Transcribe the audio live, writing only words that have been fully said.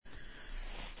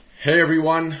Hey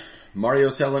everyone, Mario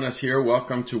Salinas here.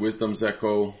 Welcome to Wisdom's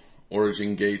Echo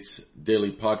Origin Gates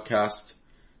daily podcast.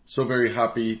 So very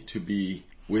happy to be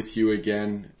with you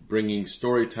again, bringing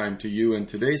story time to you. And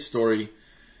today's story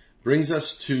brings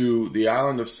us to the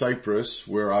island of Cyprus,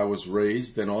 where I was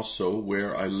raised and also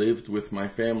where I lived with my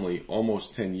family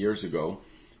almost 10 years ago.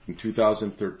 In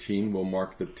 2013 will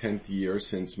mark the 10th year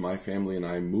since my family and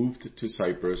I moved to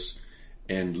Cyprus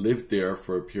and lived there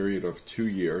for a period of 2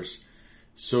 years,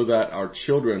 so that our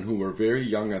children, who were very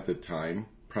young at the time,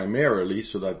 primarily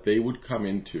so that they would come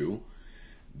into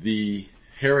the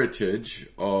heritage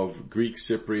of Greek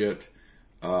Cypriot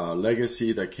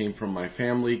legacy that came from my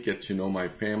family, get to know my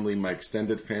family, my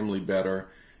extended family better,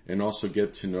 and also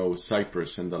get to know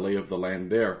Cyprus and the lay of the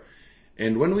land there.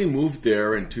 And when we moved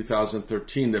there in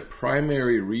 2013, the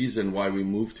primary reason why we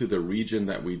moved to the region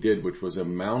that we did, which was a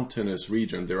mountainous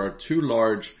region, there are two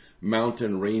large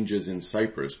mountain ranges in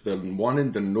Cyprus. The one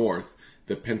in the north,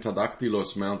 the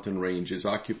Pentadactylos mountain range, is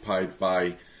occupied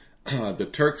by the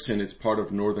Turks, and it's part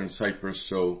of northern Cyprus,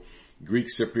 so Greek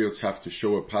Cypriots have to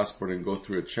show a passport and go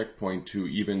through a checkpoint to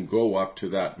even go up to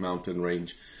that mountain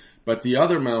range. But the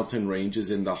other mountain range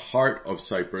is in the heart of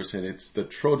Cyprus, and it's the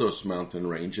Troodos mountain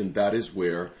range, and that is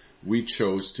where we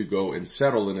chose to go and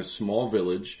settle in a small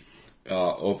village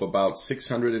of about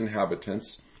 600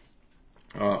 inhabitants,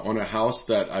 on a house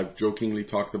that I've jokingly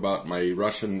talked about my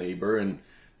Russian neighbor and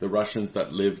the Russians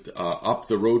that lived up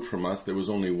the road from us. There was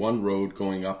only one road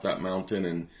going up that mountain,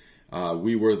 and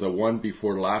we were the one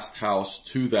before last house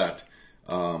to that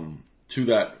on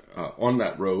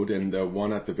that road, and the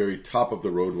one at the very top of the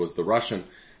road was the Russian.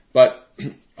 But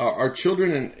our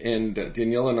children and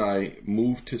Danielle and I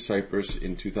moved to Cyprus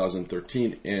in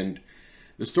 2013, and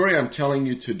the story I'm telling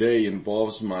you today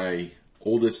involves my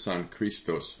oldest son,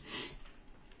 Christos.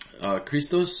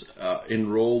 Christos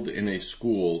enrolled in a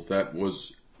school that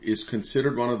is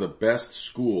considered one of the best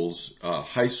schools,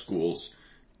 high schools.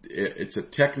 It's a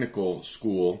technical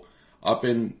school up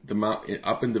in the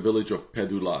village of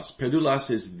Pedoulas.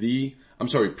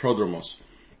 Prodromos.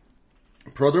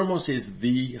 Prodromos is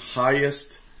the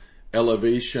highest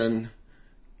elevation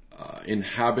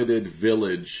inhabited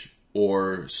village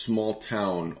or small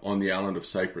town on the island of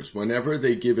Cyprus. Whenever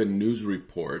they give a news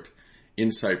report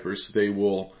in Cyprus, they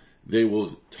will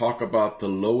talk about the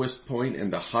lowest point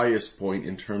and the highest point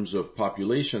in terms of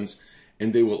populations,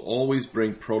 and they will always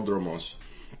bring Prodromos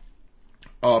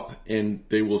up, and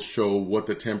they will show what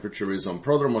the temperature is on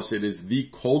Prodromos. It is the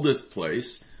coldest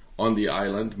place on the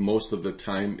island most of the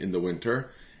time in the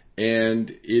winter, and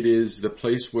it is the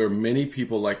place where many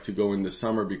people like to go in the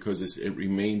summer because it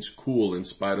remains cool in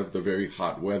spite of the very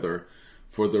hot weather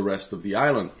for the rest of the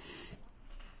island.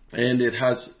 And it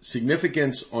has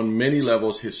significance on many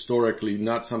levels historically,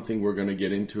 not something we're going to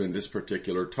get into in this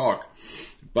particular talk.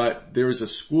 But there is a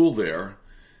school there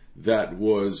that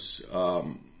was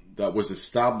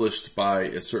established by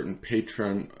a certain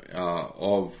patron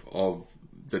of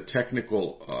the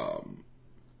technical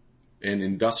and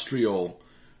industrial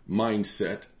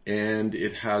mindset, and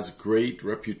it has great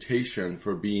reputation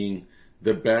for being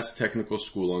the best technical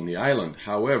school on the island.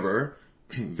 However,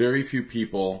 very few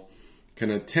people can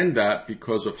attend that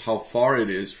because of how far it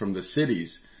is from the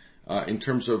cities. In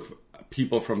terms of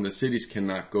people from the cities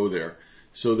cannot go there.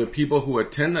 So the people who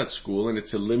attend that school, and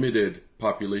it's a limited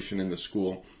population in the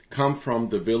school, come from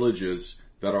the villages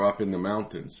that are up in the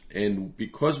mountains. And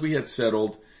because we had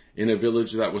settled in a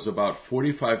village that was about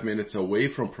 45 minutes away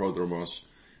from Prodromos,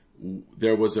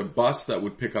 there was a bus that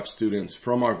would pick up students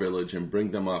from our village and bring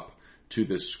them up to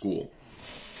this school.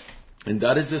 And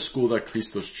that is the school that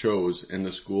Christos chose, and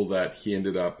the school that he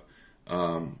ended up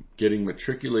getting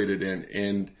matriculated in.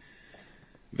 And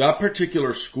that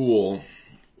particular school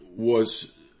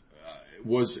was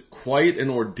quite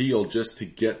an ordeal just to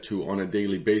get to on a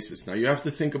daily basis. Now you have to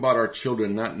think about our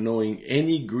children not knowing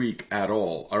any Greek at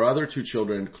all. Our other two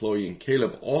children, Chloe and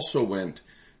Caleb, also went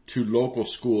to local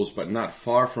schools, but not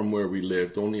far from where we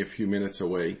lived, only a few minutes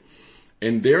away.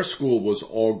 And their school was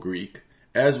all Greek,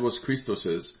 as was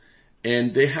Christos's.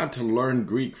 And they had to learn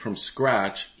Greek from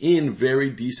scratch in very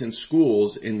decent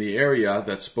schools in the area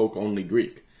that spoke only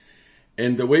Greek.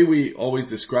 And the way we always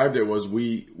described it was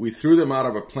we threw them out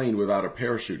of a plane without a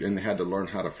parachute, and they had to learn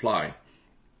how to fly.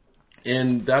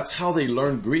 And that's how they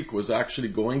learned Greek, was actually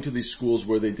going to these schools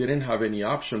where they didn't have any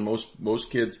option. Most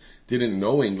kids didn't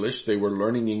know English. They were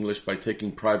learning English by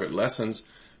taking private lessons,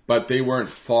 but they weren't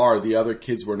far. The other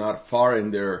kids were not far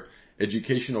in their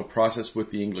educational process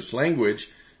with the English language.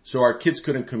 So our kids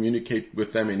couldn't communicate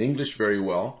with them in English very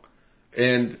well.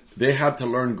 And they had to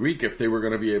learn Greek if they were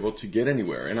going to be able to get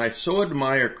anywhere. And I so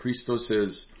admire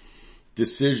Christos's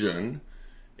decision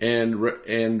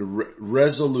and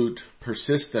resolute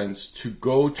persistence to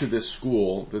go to this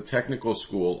school, the technical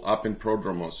school up in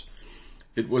Prodromos.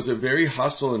 It was a very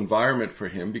hostile environment for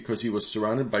him because he was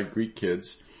surrounded by Greek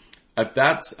kids. At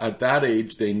that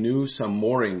age, they knew some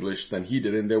more English than he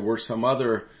did, and there were some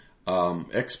other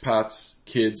expats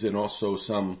kids and also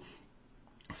some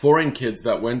foreign kids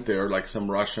that went there, like some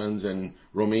Russians and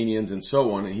Romanians and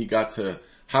so on, and he got to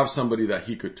have somebody that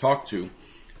he could talk to.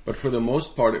 But for the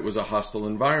most part, it was a hostile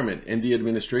environment, and the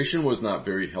administration was not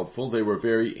very helpful. They were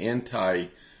very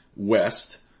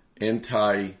anti-West,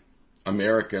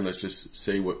 anti-American, let's just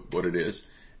say what it is,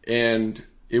 and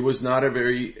it was not a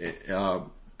very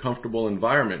comfortable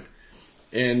environment.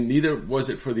 And neither was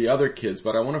it for the other kids.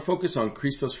 But I want to focus on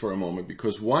Christos for a moment,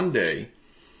 because one day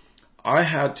I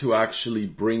had to actually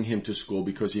bring him to school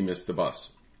because he missed the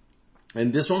bus.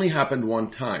 And this only happened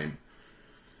one time.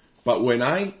 But when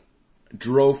I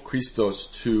drove Christos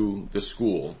to the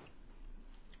school,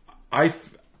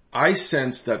 I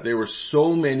sensed that there were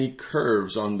so many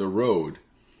curves on the road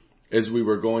as we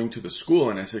were going to the school.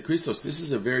 And I said, Christos, this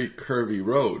is a very curvy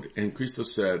road. And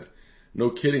Christos said, no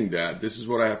kidding, Dad. This is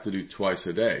what I have to do twice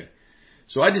a day.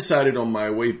 So I decided on my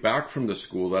way back from the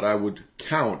school that I would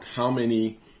count how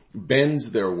many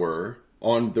bends there were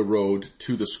on the road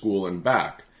to the school and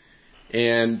back.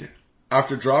 And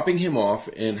after dropping him off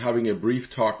and having a brief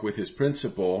talk with his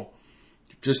principal,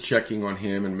 just checking on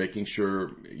him and making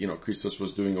sure, Christos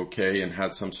was doing okay and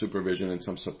had some supervision and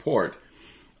some support,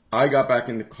 I got back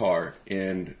in the car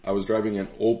and I was driving an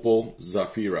Opel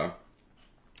Zafira,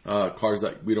 cars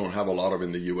that we don't have a lot of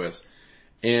in the U.S.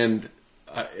 And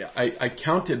I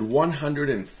counted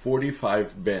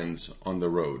 145 bends on the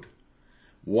road.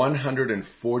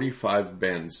 145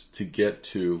 bends to get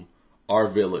to our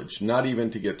village. Not even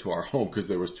to get to our home, because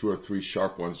there was 2 or 3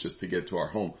 sharp ones just to get to our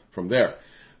home from there.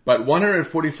 But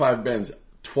 145 bends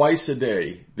twice a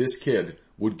day, this kid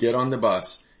would get on the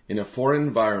bus in a foreign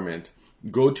environment,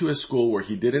 go to a school where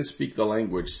he didn't speak the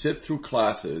language, sit through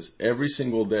classes every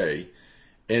single day.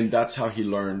 And that's how he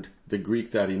learned the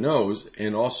Greek that he knows,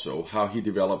 and also how he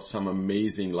developed some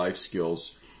amazing life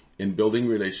skills in building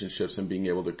relationships and being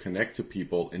able to connect to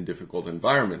people in difficult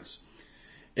environments.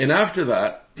 And after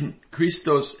that,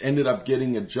 Christos ended up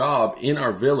getting a job in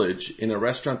our village in a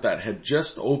restaurant that had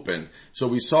just opened. So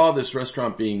we saw this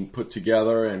restaurant being put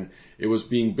together and it was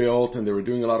being built, and they were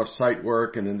doing a lot of site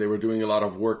work, and then they were doing a lot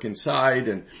of work inside,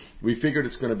 and we figured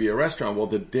it's going to be a restaurant. Well,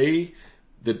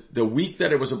 the week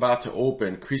that it was about to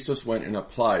open, Christos went and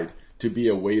applied to be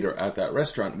a waiter at that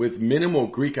restaurant with minimal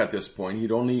Greek at this point.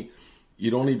 He'd only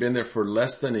been there for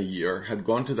less than a year, had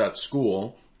gone to that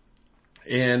school,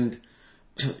 and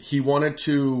he wanted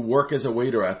to work as a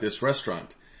waiter at this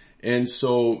restaurant. And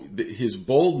so his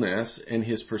boldness and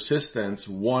his persistence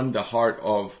won the heart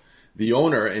of the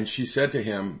owner, and she said to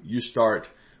him, you start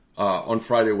on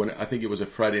Friday, when I think it was a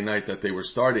Friday night that they were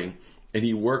starting. And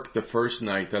he worked the first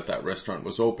night that restaurant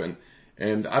was open.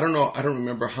 And I don't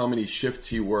remember how many shifts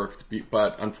he worked,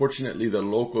 but unfortunately the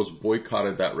locals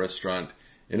boycotted that restaurant.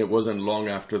 And it wasn't long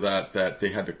after that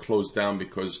they had to close down,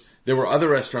 because there were other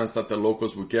restaurants that the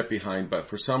locals would get behind. But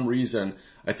for some reason,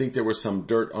 I think there was some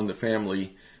dirt on the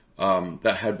family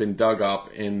that had been dug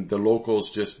up, and the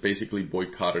locals just basically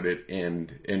boycotted it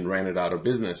and ran it out of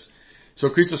business. So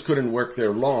Christos couldn't work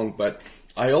there long, but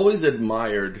I always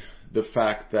admired the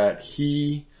fact that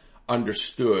he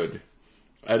understood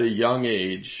at a young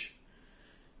age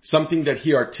something that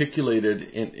he articulated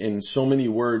in so many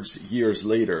words years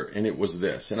later, and it was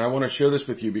this. And I want to share this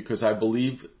with you because I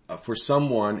believe for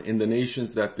someone in the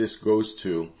nations that this goes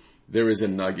to, there is a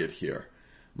nugget here.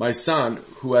 My son,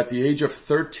 who at the age of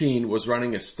 13 was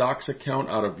running a stocks account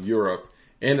out of Europe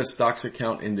and a stocks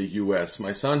account in the U.S.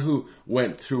 My son, who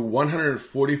went through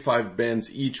 145 bends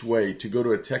each way to go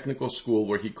to a technical school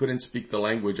where he couldn't speak the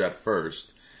language at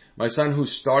first. My son, who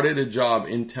started a job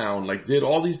in town, did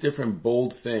all these different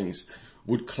bold things,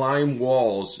 would climb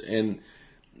walls and,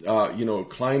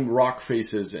 climb rock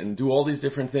faces and do all these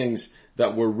different things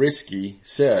that were risky,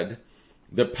 said,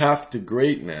 the path to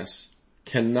greatness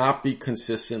cannot be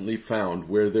consistently found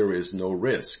where there is no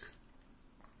risk.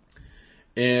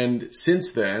 And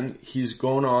since then, he's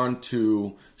gone on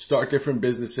to start different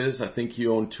businesses. I think he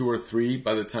owned 2 or 3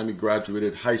 by the time he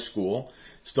graduated high school.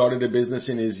 Started a business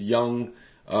in his young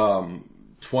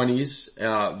 20s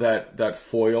that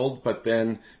foiled, but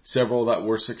then several that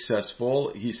were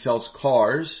successful. He sells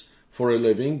cars for a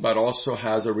living, but also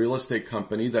has a real estate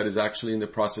company that is actually in the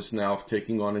process now of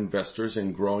taking on investors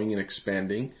and growing and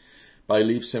expanding by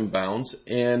leaps and bounds.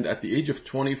 And at the age of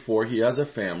 24, he has a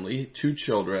family, 2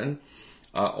 children,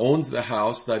 owns the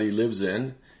house that he lives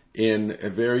in, in a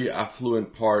very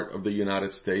affluent part of the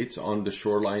United States on the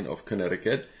shoreline of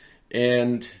Connecticut.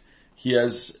 And he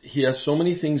has so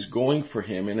many things going for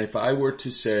him. And if I were to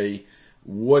say,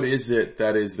 what is it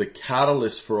that is the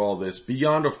catalyst for all this,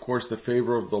 beyond, of course, the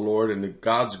favor of the Lord and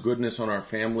God's goodness on our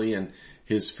family and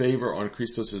his favor on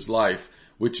Christos' life,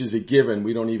 which is a given.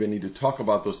 We don't even need to talk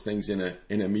about those things in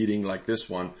a meeting like this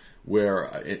one, where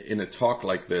in a talk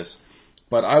like this.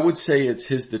 But I would say it's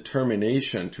his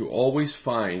determination to always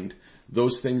find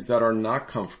those things that are not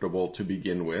comfortable to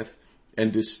begin with,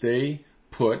 and to stay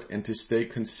put and to stay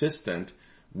consistent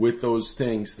with those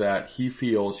things that he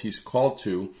feels he's called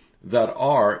to that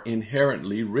are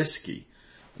inherently risky.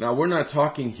 Now, we're not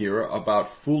talking here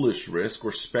about foolish risk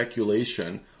or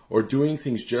speculation or doing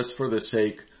things just for the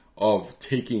sake of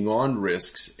taking on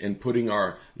risks and putting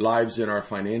our lives and our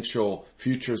financial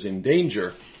futures in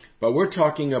danger. But we're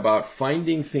talking about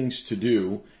finding things to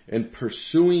do and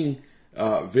pursuing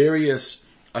various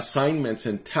assignments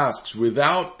and tasks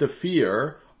without the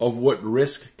fear of what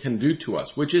risk can do to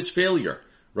us, which is failure,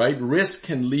 right? Risk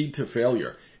can lead to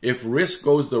failure. If risk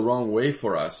goes the wrong way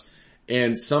for us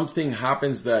and something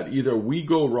happens that either we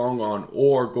go wrong on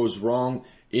or goes wrong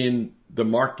in the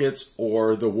markets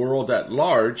or the world at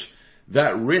large,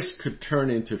 that risk could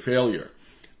turn into failure.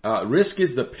 Risk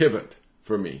is the pivot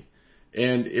for me.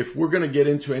 And if we're going to get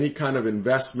into any kind of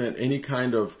investment, any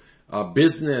kind of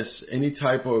business, any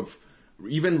type of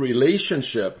even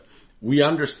relationship, we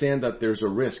understand that there's a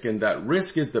risk, and that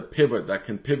risk is the pivot that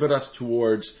can pivot us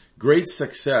towards great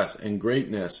success and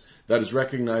greatness that is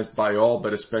recognized by all,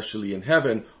 but especially in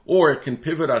heaven, or it can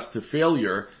pivot us to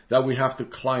failure that we have to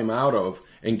climb out of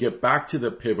and get back to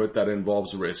the pivot that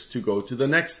involves risk to go to the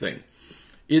next thing.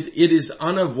 It is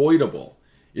unavoidable.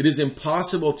 It is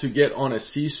impossible to get on a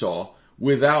seesaw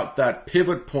without that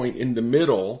pivot point in the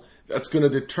middle that's going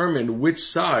to determine which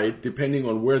side, depending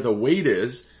on where the weight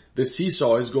is, the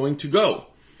seesaw is going to go.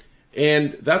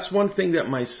 And that's one thing that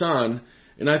my son,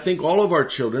 and I think all of our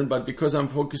children, but because I'm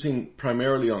focusing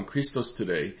primarily on Christos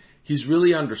today, he's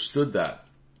really understood that.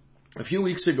 A few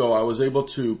weeks ago, I was able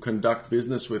to conduct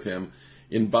business with him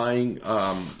in buying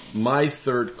my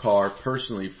third car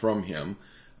personally from him.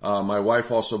 My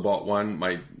wife also bought one.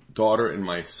 My daughter and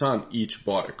my son each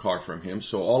bought a car from him.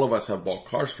 So all of us have bought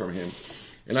cars from him.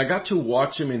 And I got to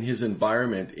watch him in his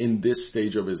environment in this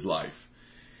stage of his life.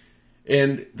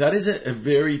 And that is a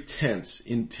very tense,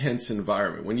 intense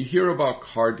environment. When you hear about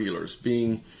car dealers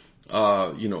being,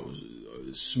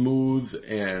 smooth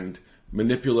and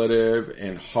manipulative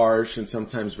and harsh and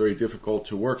sometimes very difficult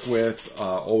to work with,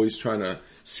 always trying to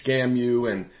scam you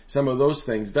and some of those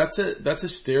things, that's a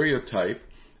stereotype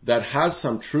that has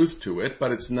some truth to it,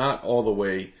 but it's not all the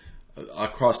way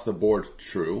across the board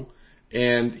true.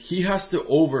 And he has to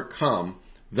overcome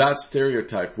that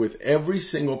stereotype with every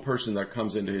single person that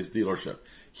comes into his dealership.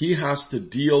 He has to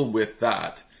deal with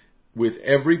that with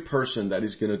every person that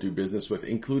he's going to do business with,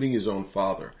 including his own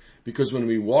father. Because when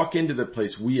we walk into the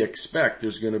place, we expect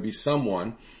there's going to be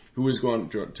someone who is going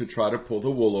to try to pull the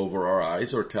wool over our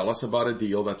eyes or tell us about a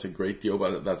deal that's a great deal,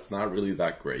 but that's not really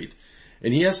that great.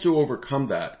 And he has to overcome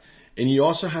that. And he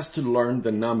also has to learn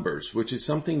the numbers, which is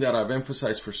something that I've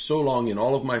emphasized for so long in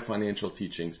all of my financial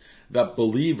teachings, that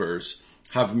believers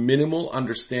have minimal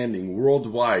understanding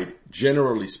worldwide,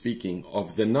 generally speaking,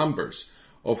 of the numbers,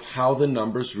 of how the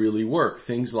numbers really work.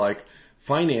 Things like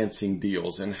financing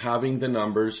deals and having the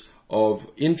numbers of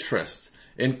interest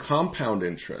and compound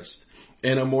interest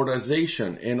and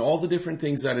amortization and all the different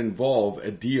things that involve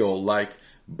a deal like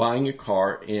buying a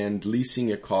car and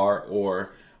leasing a car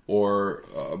or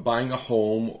buying a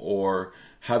home or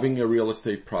having a real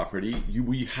estate property.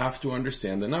 We have to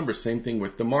understand the numbers. Same thing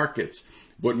with the markets.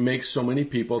 What makes so many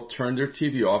people turn their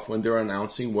TV off when they're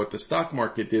announcing what the stock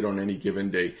market did on any given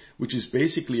day, which is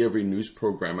basically every news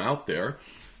program out there,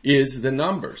 is the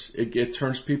numbers. It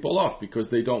turns people off because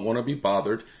they don't want to be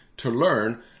bothered to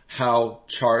learn how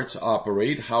charts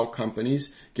operate, how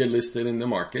companies get listed in the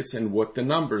markets, and what the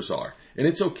numbers are. And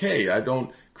it's okay. I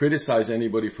don't criticize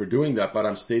anybody for doing that, but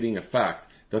I'm stating a fact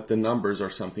that the numbers are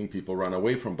something people run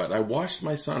away from. But I watched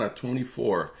my son at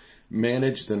 24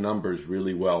 manage the numbers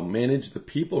really well, manage the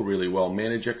people really well,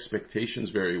 manage expectations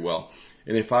very well.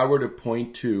 And if I were to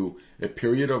point to a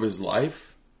period of his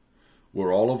life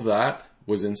where all of that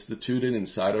was instituted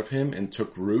inside of him and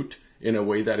took root in a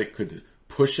way that it could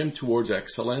push him towards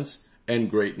excellence and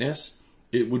greatness,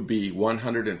 it would be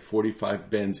 145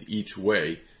 bends each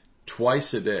way,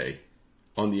 twice a day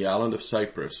on the island of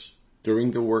Cyprus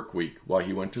during the work week while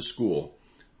he went to school,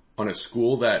 on a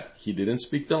school that he didn't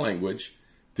speak the language,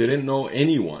 didn't know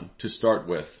anyone to start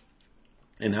with,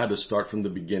 and had to start from the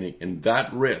beginning. And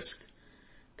that risk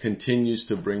continues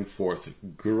to bring forth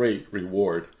great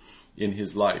reward in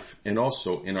his life and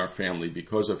also in our family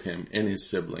because of him and his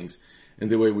siblings and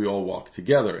the way we all walk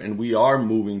together. And we are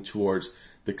moving towards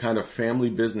the kind of family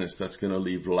business that's going to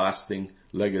leave lasting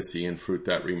legacy and fruit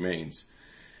that remains.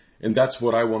 And that's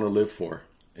what I want to live for.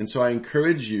 And so I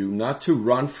encourage you not to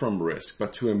run from risk,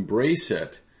 but to embrace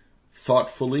it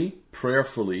thoughtfully,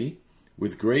 prayerfully,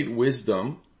 with great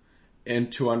wisdom,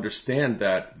 and to understand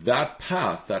that that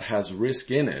path that has risk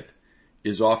in it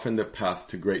is often the path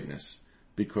to greatness,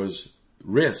 because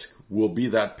risk will be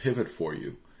that pivot for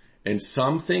you. And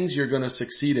some things you're going to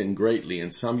succeed in greatly,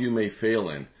 and some you may fail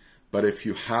in. But if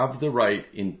you have the right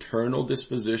internal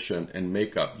disposition and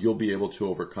makeup, you'll be able to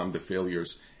overcome the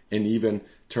failures and even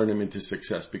turn them into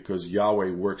success, because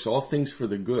Yahweh works all things for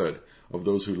the good of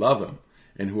those who love him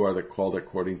and who are called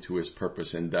according to his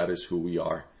purpose, and that is who we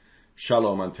are.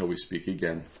 Shalom until we speak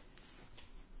again.